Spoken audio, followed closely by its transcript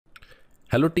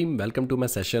Hello team, welcome to my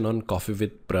session on Coffee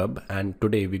with Prabh, and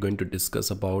today we're going to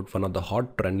discuss about one of the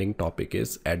hot trending topic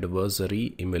is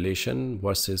adversary emulation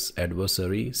versus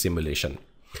adversary simulation.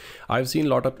 I've seen a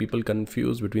lot of people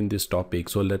confused between this topic,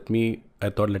 so I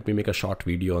thought let me make a short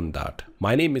video on that.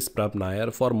 My name is Prabh Nair.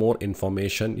 For more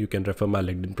information, you can refer my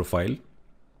LinkedIn profile.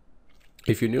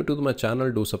 If you're new to my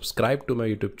channel, do subscribe to my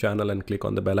YouTube channel and click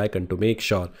on the bell icon to make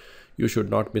sure you should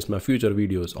not miss my future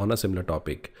videos on a similar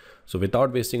topic. So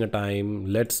without wasting a time,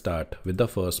 let's start with the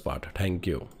first part. Thank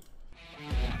you.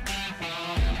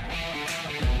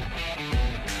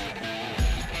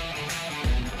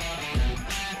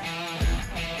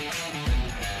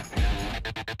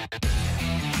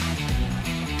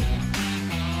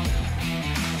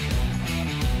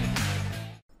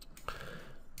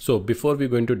 So before we're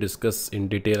going to discuss in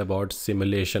detail about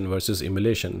simulation versus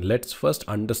emulation, let's first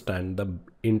understand the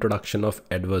introduction of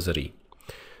adversary.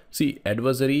 See,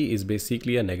 adversary is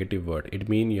basically a negative word. It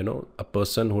means, a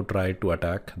person who tried to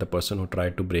attack, the person who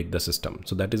tried to break the system.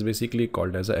 So that is basically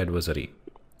called as an adversary.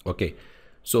 Okay.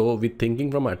 So we're thinking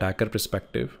from an attacker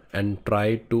perspective and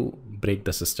try to break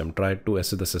the system, try to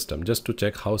assess the system just to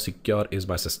check how secure is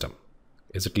my system.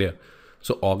 Is it clear?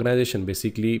 So organization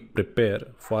basically prepare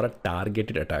for a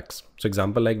targeted attacks. So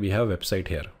example, like we have a website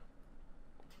here.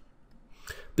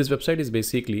 This website is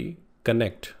basically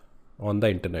connect on the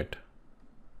internet.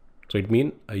 So it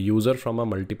means a user from a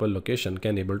multiple location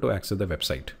can able to access the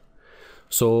website.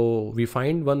 So we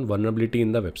find one vulnerability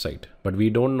in the website, but we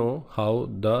don't know how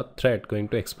the threat going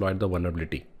to exploit the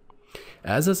vulnerability.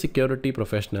 As a security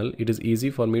professional, it is easy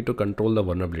for me to control the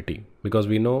vulnerability because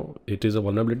we know it is a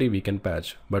vulnerability we can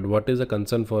patch. But what is a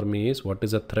concern for me is what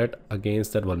is a threat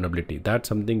against that vulnerability. That's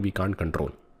something we can't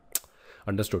control.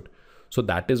 Understood? So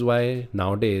that is why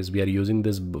nowadays we are using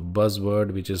this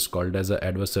buzzword which is called as a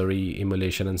adversary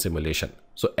emulation and simulation.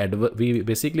 So we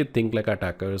basically think like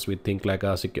attackers, we think like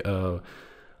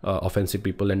offensive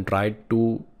people and try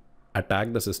to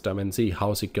attack the system and see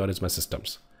how secure is my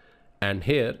systems. And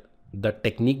here the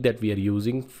technique that we are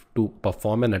using to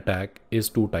perform an attack is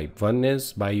two types. One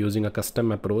is by using a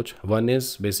custom approach. One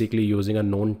is basically using a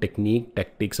known technique,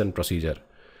 tactics and procedure.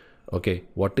 Okay,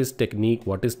 what is technique,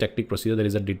 what is tactic, procedure? There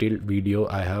is a detailed video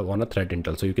I have on a threat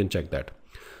intel, so you can check that.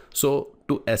 So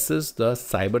to assess the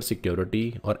cyber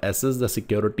security or assess the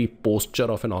security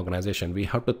posture of an organization, we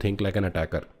have to think like an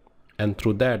attacker. And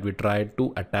through that, we try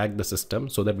to attack the system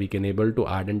so that we can able to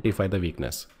identify the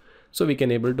weakness. So we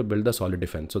can able to build a solid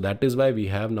defense. So that is why we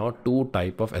have now two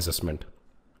type of assessment.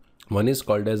 One is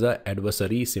called as a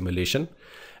adversary simulation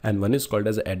and one is called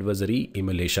as adversary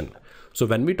emulation. So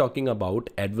when we're talking about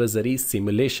adversary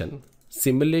simulation,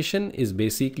 simulation is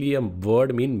basically a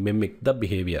word mean mimic the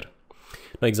behavior.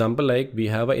 Now example, like we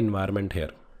have an environment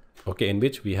here, okay, in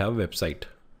which we have a website.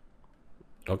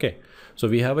 Okay, so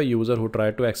we have a user who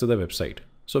tried to access the website.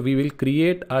 So we will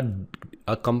create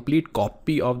a complete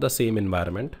copy of the same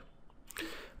environment,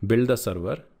 build the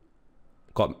server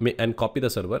and copy the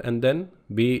server, and then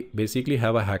we basically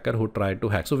have a hacker who tried to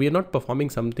hack. So we are not performing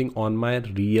something on my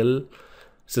real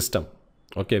system.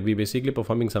 Okay, we basically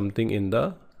performing something in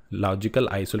the logical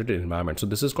isolated environment. So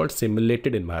this is called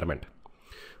simulated environment.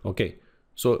 Okay,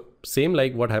 so same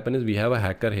like what happened is we have a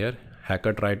hacker here.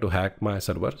 Hacker tried to hack my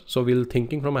server. So we'll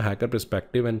thinking from a hacker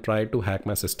perspective and try to hack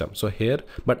my system. So here,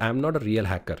 but I'm not a real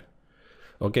hacker.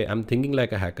 Okay, I'm thinking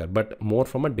like a hacker, but more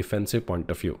from a defensive point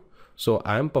of view. So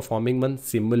I'm performing one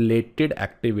simulated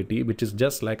activity, which is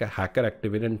just like a hacker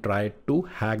activity and try to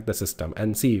hack the system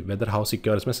and see whether how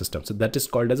secure is my system. So that is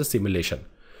called as a simulation.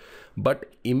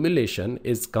 But emulation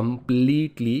is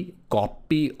completely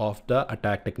copy of the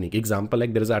attack technique. Example,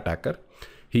 like there is an attacker.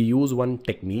 He used one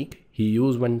technique, he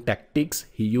used one tactics,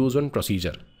 he used one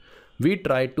procedure. We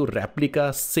try to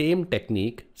replicate same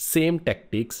technique, same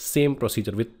tactics, same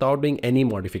procedure without doing any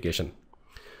modification.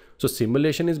 So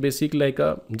simulation is basically like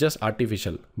a just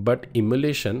artificial, but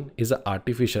emulation is a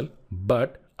artificial,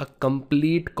 but a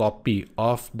complete copy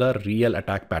of the real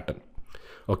attack pattern.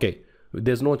 Okay,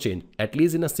 there's no change. At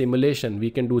least in a simulation, we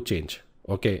can do change.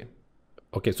 Okay.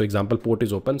 Okay, so example, port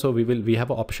is open. So we have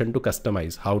an option to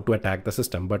customize how to attack the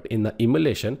system. But in the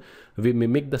emulation, we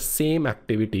mimic the same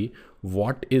activity,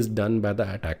 what is done by the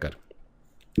attacker.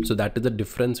 So that is the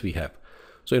difference we have.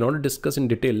 So in order to discuss in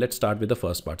detail, let's start with the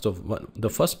first part. So the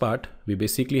first part, we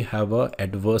basically have a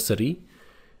adversary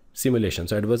simulation.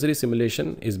 So adversary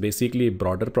simulation is basically a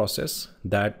broader process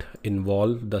that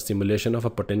involve the simulation of a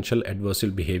potential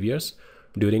adversarial behaviors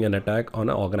during an attack on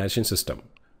an organization system.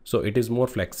 So it is more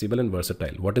flexible and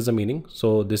versatile. What is the meaning?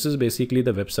 So this is basically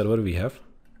the web server we have.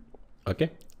 Okay.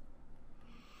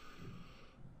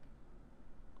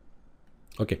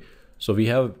 Okay. So we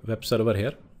have web server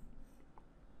here.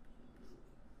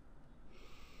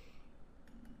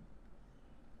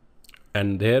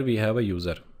 And there we have a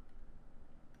user.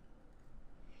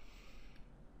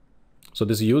 So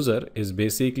this user is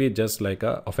basically just like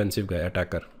a offensive guy,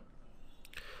 attacker.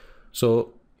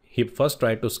 So he first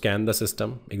tried to scan the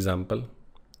system, example.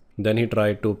 Then he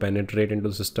tried to penetrate into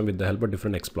the system with the help of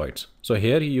different exploits. So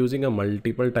here he using a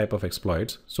multiple type of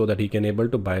exploits so that he can able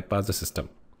to bypass the system.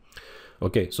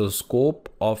 Okay, so scope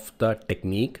of the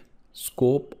technique,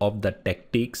 scope of the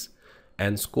tactics,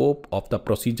 and scope of the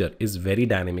procedure is very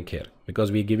dynamic here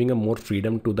because we're giving a more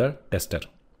freedom to the tester.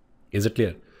 Is it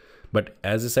clear? But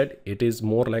as I said, it is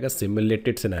more like a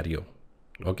simulated scenario.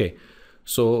 Okay,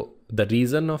 so the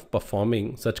reason of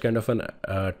performing such kind of an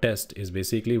test is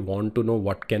basically want to know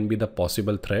what can be the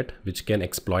possible threat which can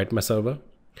exploit my server.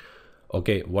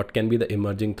 Okay, what can be the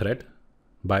emerging threat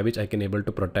by which I can able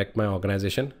to protect my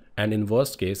organization, and in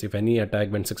worst case, if any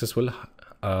attack went successful,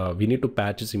 we need to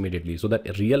patch this immediately so that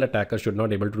a real attacker should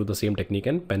not able to do the same technique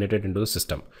and penetrate into the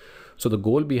system. So the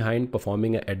goal behind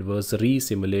performing an adversary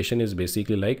simulation is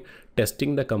basically like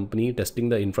testing the company, testing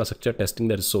the infrastructure, testing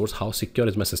the resource, how secure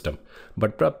is my system.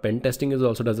 But pen testing is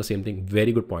also does the same thing.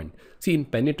 Very good point. See, in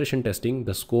penetration testing,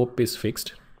 the scope is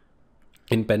fixed.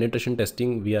 In penetration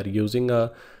testing, we are using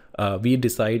we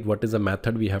decide what is the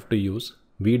method we have to use.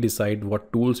 We decide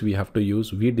what tools we have to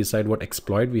use. We decide what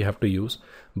exploit we have to use.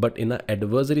 But in an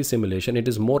adversary simulation, it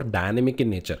is more dynamic in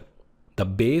nature. The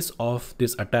base of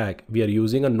this attack, we are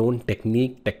using a known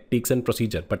technique, tactics, and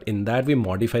procedure, but in that we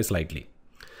modify slightly.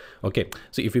 Okay,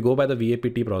 so if you go by the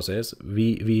VAPT process,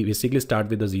 we basically start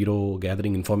with the zero,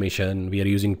 gathering information. We are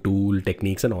using tool,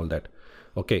 techniques, and all that.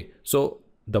 Okay, so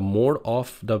the mode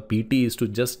of the PT is to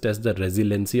just test the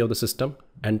resiliency of the system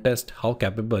and test how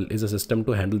capable is the system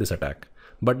to handle this attack.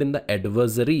 But in the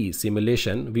adversary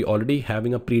simulation, we already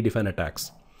having a predefined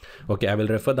attacks. Okay, I will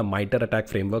refer the MITRE attack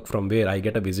framework from where I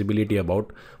get a visibility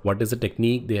about what is the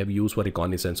technique they have used for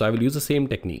reconnaissance. So I will use the same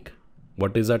technique.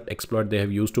 What is that exploit they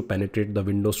have used to penetrate the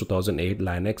Windows 2008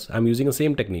 Linux? I'm using the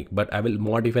same technique, but I will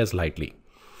modify slightly.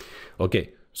 Okay,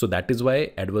 so that is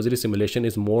why adversary simulation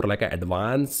is more like an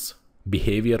advanced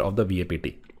behavior of the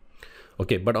VAPT.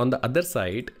 Okay, but on the other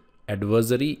side,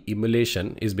 adversary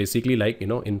emulation is basically like,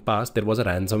 in past there was a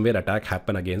ransomware attack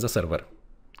happen against a server.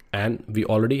 And we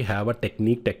already have a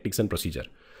technique, tactics, and procedure.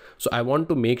 So I want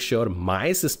to make sure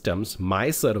my systems,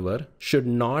 my server should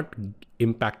not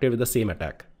impacted with the same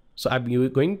attack. So I'm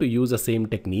going to use the same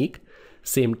technique,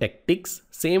 same tactics,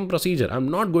 same procedure.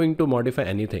 I'm not going to modify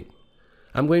anything.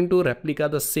 I'm going to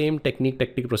replicate the same technique,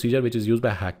 tactic, procedure which is used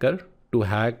by hacker to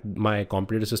hack my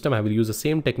competitor system. I will use the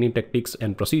same technique, tactics,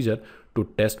 and procedure to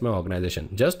test my organization,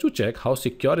 just to check how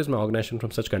secure is my organization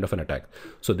from such kind of an attack.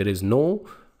 So there is no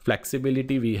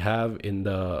flexibility we have in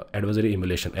the adversary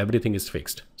emulation. Everything is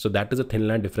fixed. So that is a thin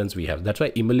line difference we have. That's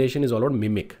why emulation is all about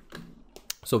mimic.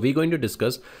 So we're going to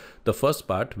discuss the first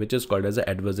part, which is called as the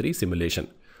adversary simulation.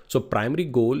 So primary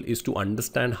goal is to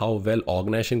understand how well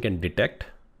organization can detect,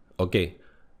 okay,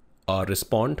 or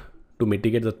respond to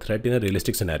mitigate the threat in a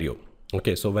realistic scenario.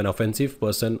 Okay, so when offensive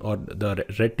person or the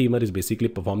red teamer is basically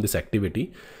perform this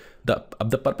activity, the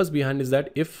purpose behind is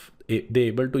that if they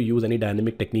able to use any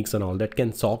dynamic techniques and all that,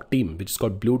 can SOC team, which is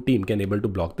called blue team, can able to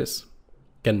block this,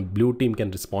 can blue team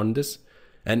can respond this.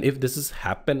 And if this is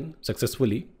happen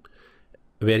successfully,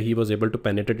 where he was able to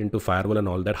penetrate into firewall and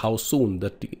all that, how soon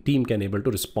the team can able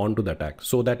to respond to the attack,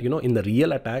 so that, in the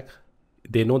real attack,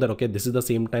 they know that, okay, this is the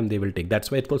same time they will take.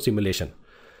 That's why it's called simulation.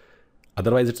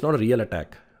 Otherwise, it's not a real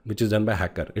attack which is done by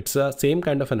hacker. It's a same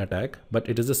kind of an attack, but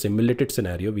it is a simulated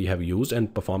scenario we have used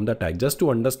and performed the attack just to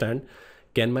understand,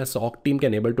 can my SOC team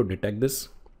can able to detect this?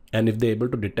 And if they're able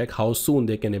to detect, how soon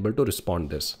they can able to respond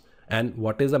this? And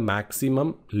what is the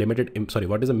maximum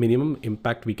what is the minimum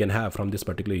impact we can have from this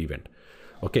particular event?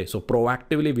 Okay, so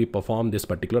proactively we perform this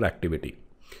particular activity.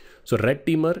 So red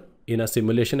teamer in a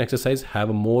simulation exercise have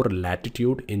a more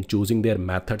latitude in choosing their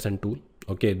methods and tool.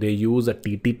 Okay, they use a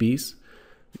TTPs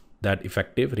that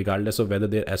effective regardless of whether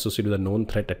they're associated with a known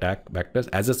threat attack vectors.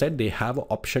 As I said, they have an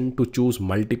option to choose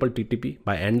multiple TTP.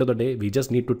 By end of the day, we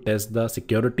just need to test the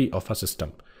security of a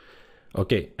system.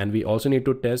 Okay, and we also need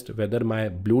to test whether my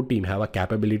blue team have a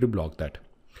capability to block that.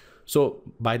 So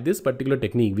by this particular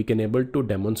technique, we can able to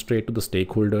demonstrate to the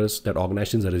stakeholders that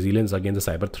organizations are resilient against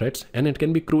the cyber threats, and it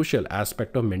can be crucial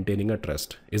aspect of maintaining a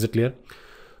trust. Is it clear?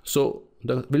 So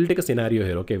we'll take a scenario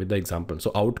here, okay, with the example.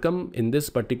 So outcome in this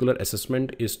particular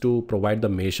assessment is to provide the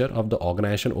measure of the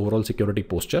organization overall security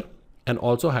posture and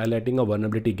also highlighting a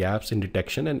vulnerability gaps in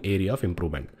detection and area of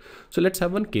improvement. So let's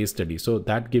have one case study. So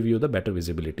that give you the better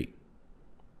visibility.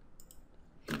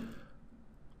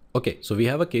 Okay, so we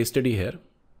have a case study here.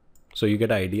 So you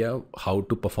get an idea how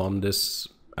to perform this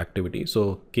activity.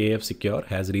 So KF Secure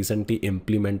has recently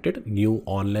implemented new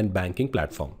online banking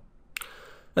platform,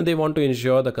 and they want to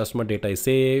ensure the customer data is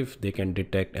safe. They can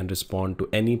detect and respond to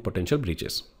any potential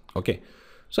breaches. Okay,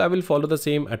 so I will follow the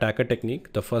same attacker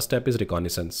technique. The first step is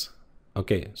reconnaissance.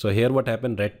 Okay, so here what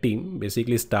happened, red team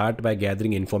basically start by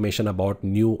gathering information about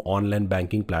new online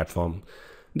banking platform.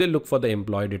 They look for the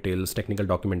employee details, technical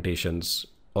documentations,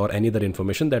 or any other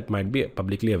information that might be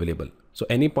publicly available. So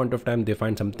any point of time they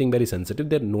find something very sensitive,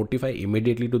 they notify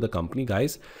immediately to the company,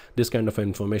 guys, this kind of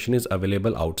information is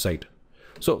available outside.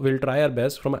 So we'll try our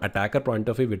best. From an attacker point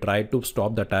of view, we try to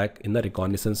stop the attack in the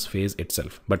reconnaissance phase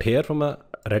itself. But here from a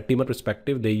red teamer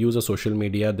perspective, they use a social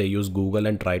media, they use Google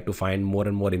and try to find more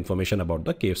and more information about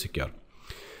the KF Secure.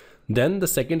 Then the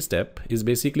second step is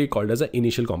basically called as an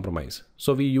initial compromise.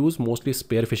 So we use mostly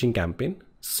spear phishing campaign,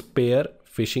 SPEAR,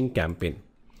 spear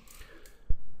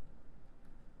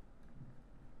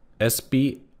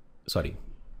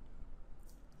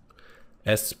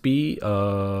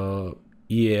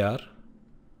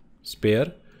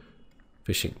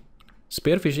phishing.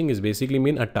 Spear phishing is basically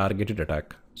mean a targeted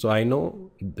attack. So I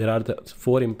know there are the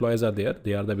 4 employees are there.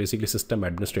 They are the basically system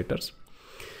administrators,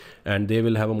 and they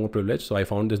will have a more privilege. So I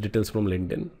found these details from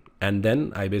LinkedIn, and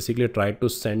then I basically tried to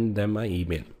send them an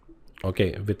email,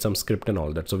 okay, with some script and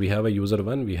all that. So we have a user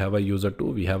 1, we have a user 2,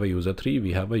 we have a user 3,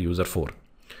 we have a user 4.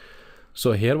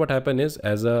 So here what happened is,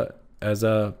 as a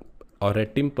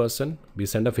red team person, we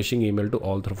send a phishing email to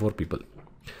all the 4 people.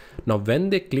 Now when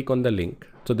they click on the link,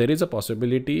 so there is a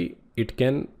possibility it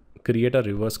can create a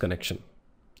reverse connection,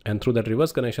 and through that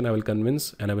reverse connection I will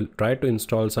convince and I will try to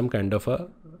install some kind of a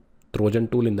Trojan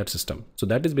tool in that system. So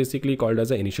that is basically called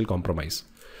as an initial compromise.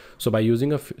 So by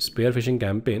using a spear phishing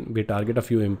campaign, we target a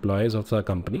few employees of the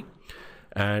company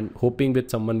and hoping that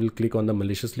someone will click on the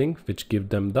malicious link which give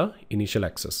them the initial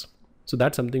access. So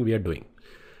that's something we are doing.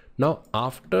 Now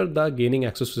after the gaining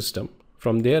access system,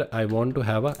 from there I want to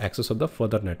have access of the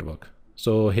further network.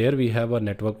 So here we have a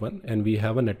network 1 and we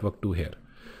have a network 2 here.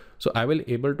 So I will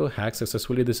able to hack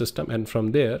successfully the system, and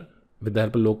from there with the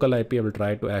help of local IP, I will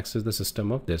try to access the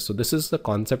system of this. So this is the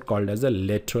concept called as a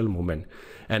lateral movement.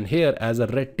 And here as a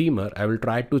red teamer, I will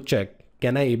try to check,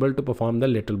 can I able to perform the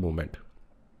lateral movement?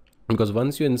 Because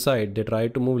once you're inside, they try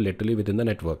to move laterally within the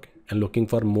network and looking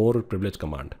for more privilege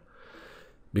command.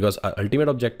 Because our ultimate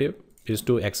objective is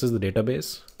to access the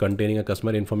database containing a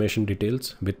customer information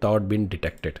details without being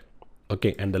detected.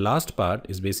 Okay, and the last part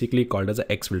is basically called as a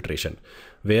exfiltration,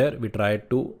 where we try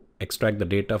to extract the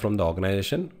data from the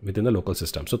organization within the local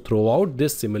system. So throughout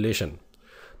this simulation,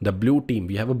 the blue team,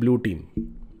 we have a blue team,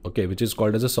 okay, which is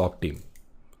called as a SOC team.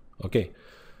 Okay,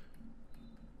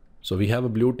 so we have a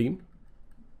blue team.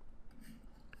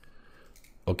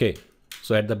 Okay,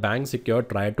 so at the bank secure,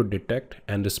 try to detect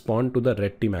and respond to the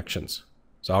red team actions.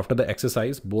 So after the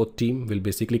exercise, both team will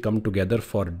basically come together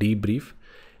for debrief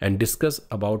and discuss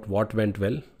about what went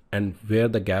well and where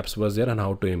the gaps was there and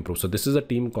how to improve. So this is a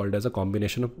team called as a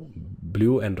combination of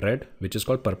blue and red, which is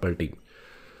called purple team.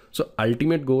 So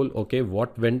ultimate goal, okay,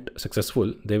 what went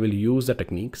successful, they will use the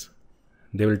techniques,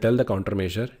 they will tell the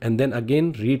countermeasure and then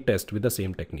again retest with the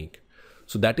same technique.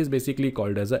 So that is basically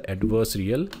called as a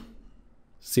adversarial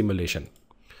simulation.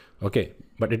 Okay,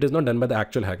 but it is not done by the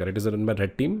actual hacker. It is done by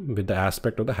red team with the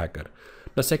aspect of the hacker.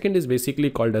 The second is basically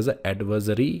called as a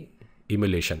adversary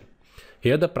emulation.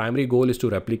 Here the primary goal is to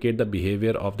replicate the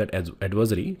behavior of that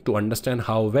adversary to understand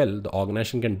how well the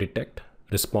organization can detect,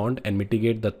 respond and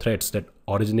mitigate the threats that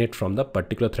originate from the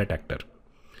particular threat actor.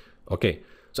 Okay,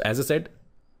 so as I said,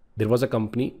 there was a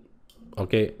company,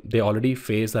 okay, they already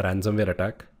faced a ransomware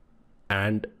attack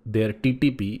and their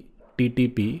TTP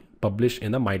published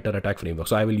in the MITRE attack framework.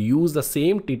 So I will use the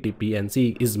same TTP and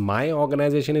see is my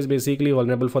organization is basically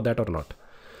vulnerable for that or not.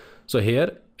 So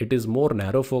here it is more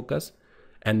narrow focus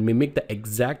and mimic the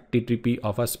exact TTP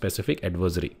of a specific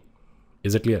adversary.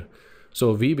 Is it clear?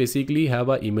 So we basically have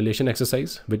a emulation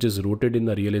exercise which is rooted in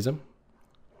the realism.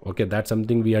 Okay, that's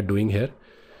something we are doing here.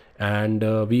 And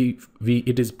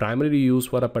it is primarily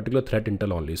used for a particular threat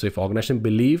intel only. So if organization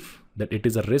believe that it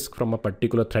is a risk from a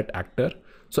particular threat actor,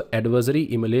 so adversary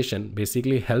emulation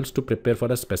basically helps to prepare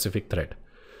for a specific threat.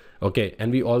 Okay,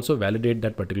 and we also validate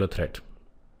that particular threat.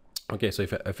 Okay, so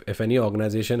if any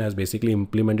organization has basically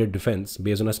implemented defense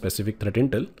based on a specific threat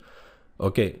intel,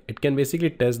 okay, it can basically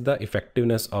test the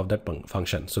effectiveness of that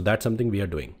function. So that's something we are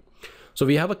doing. So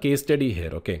we have a case study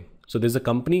here. Okay, so there's a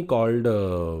company called,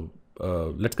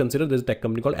 let's consider there's a tech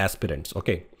company called Aspirants.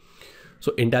 Okay,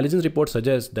 so intelligence reports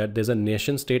suggest that there's a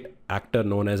nation state actor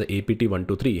known as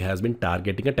APT123 has been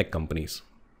targeting a tech companies.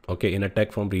 okay, in a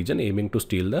tech firm region aiming to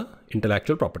steal the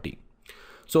intellectual property.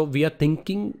 So we are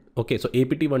thinking, okay, so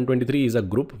APT-123 is a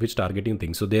group which targeting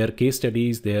things. So their case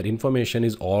studies, their information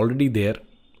is already there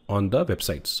on the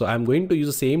website. So I'm going to use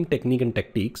the same technique and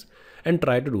tactics and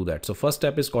try to do that. So first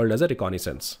step is called as a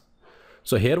reconnaissance.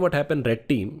 So here what happened, red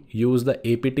team use the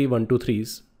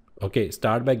APT-123s, okay,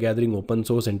 start by gathering open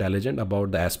source intelligence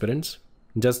about the aspirants,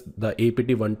 just the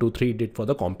APT-123 did for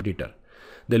the competitor.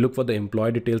 They look for the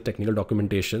employee details, technical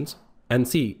documentations, and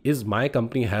see, is my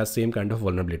company has same kind of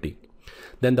vulnerability.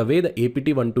 Then the way the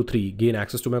APT-123 gain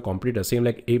access to my competitor, same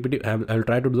like APT, I'll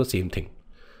try to do the same thing.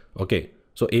 Okay,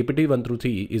 so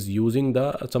APT-123 is using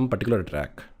some particular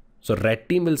attack. So red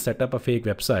team will set up a fake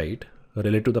website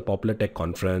related to the popular tech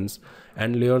conference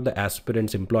and lure the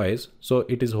aspirants employees. So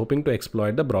it is hoping to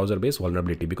exploit the browser-based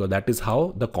vulnerability because that is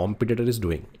how the competitor is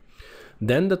doing.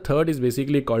 Then the third is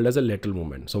basically called as a lateral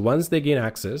movement. So once they gain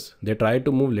access, they try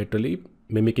to move laterally,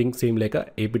 mimicking same like a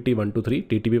APT-123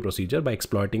 TTP procedure by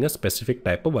exploiting a specific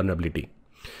type of vulnerability.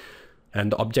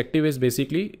 And the objective is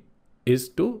basically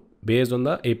to based on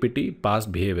the APT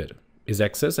past behavior is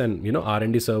access and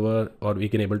R&D server, or we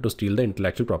can able to steal the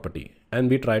intellectual property, and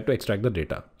we try to extract the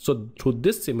data. So through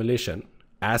this simulation,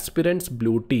 aspirants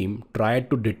blue team tried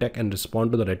to detect and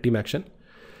respond to the red team action.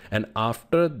 And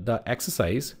after the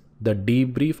exercise, the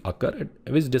debrief occurred,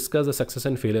 which discuss the success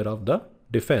and failure of the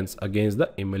defense against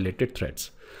the emulated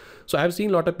threats. So I've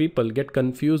seen a lot of people get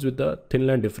confused with the thin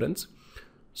line difference.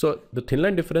 So the thin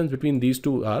line difference between these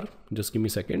two are, just give me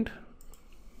a second.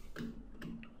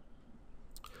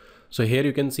 So here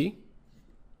you can see,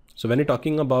 so when you're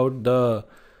talking about the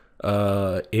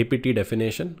APT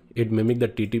definition, it mimics the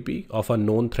TTP of a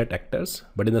known threat actors,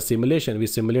 but in the simulation, we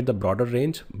simulate the broader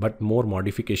range, but more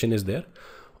modification is there.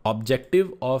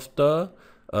 Objective of the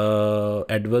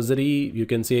adversary, you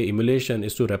can say emulation,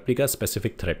 is to replicate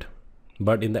specific threat.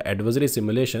 But in the adversary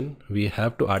simulation, we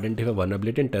have to identify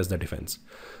vulnerability and test the defense.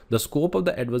 The scope of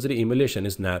the adversary emulation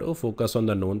is narrow, focus on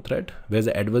the known threat, whereas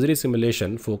the adversary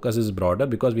simulation focus is broader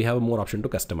because we have more option to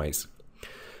customize.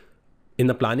 In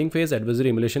the planning phase, adversary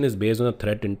emulation is based on a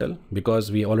threat intel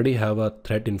because we already have a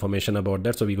threat information about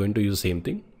that. So we're going to use the same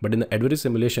thing. But in the adversary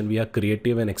simulation, we are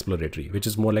creative and exploratory, which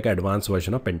is more like an advanced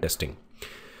version of pen testing.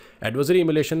 Adversary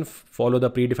emulation follow the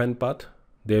predefined path.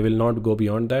 They will not go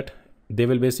beyond that. They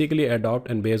will basically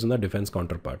adopt and based on the defense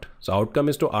counterpart. So outcome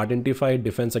is to identify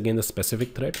defense against a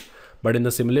specific threat. But in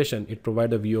the simulation, it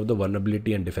provides a view of the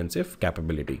vulnerability and defensive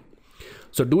capability.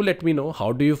 So do let me know,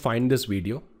 how do you find this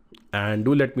video? And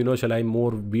do let me know, shall I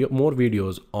more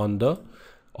videos on the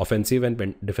offensive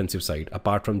and defensive side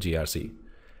apart from GRC.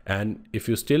 And if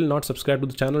you still not subscribed to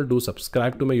the channel, do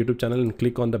subscribe to my YouTube channel and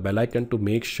click on the bell icon to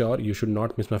make sure you should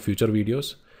not miss my future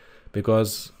videos,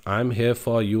 because I'm here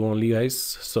for you only, guys.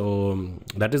 So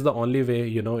that is the only way,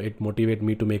 it motivates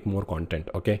me to make more content.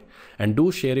 Okay. And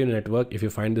do share your network if you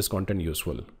find this content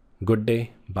useful. Good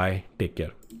day. Bye. Take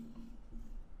care.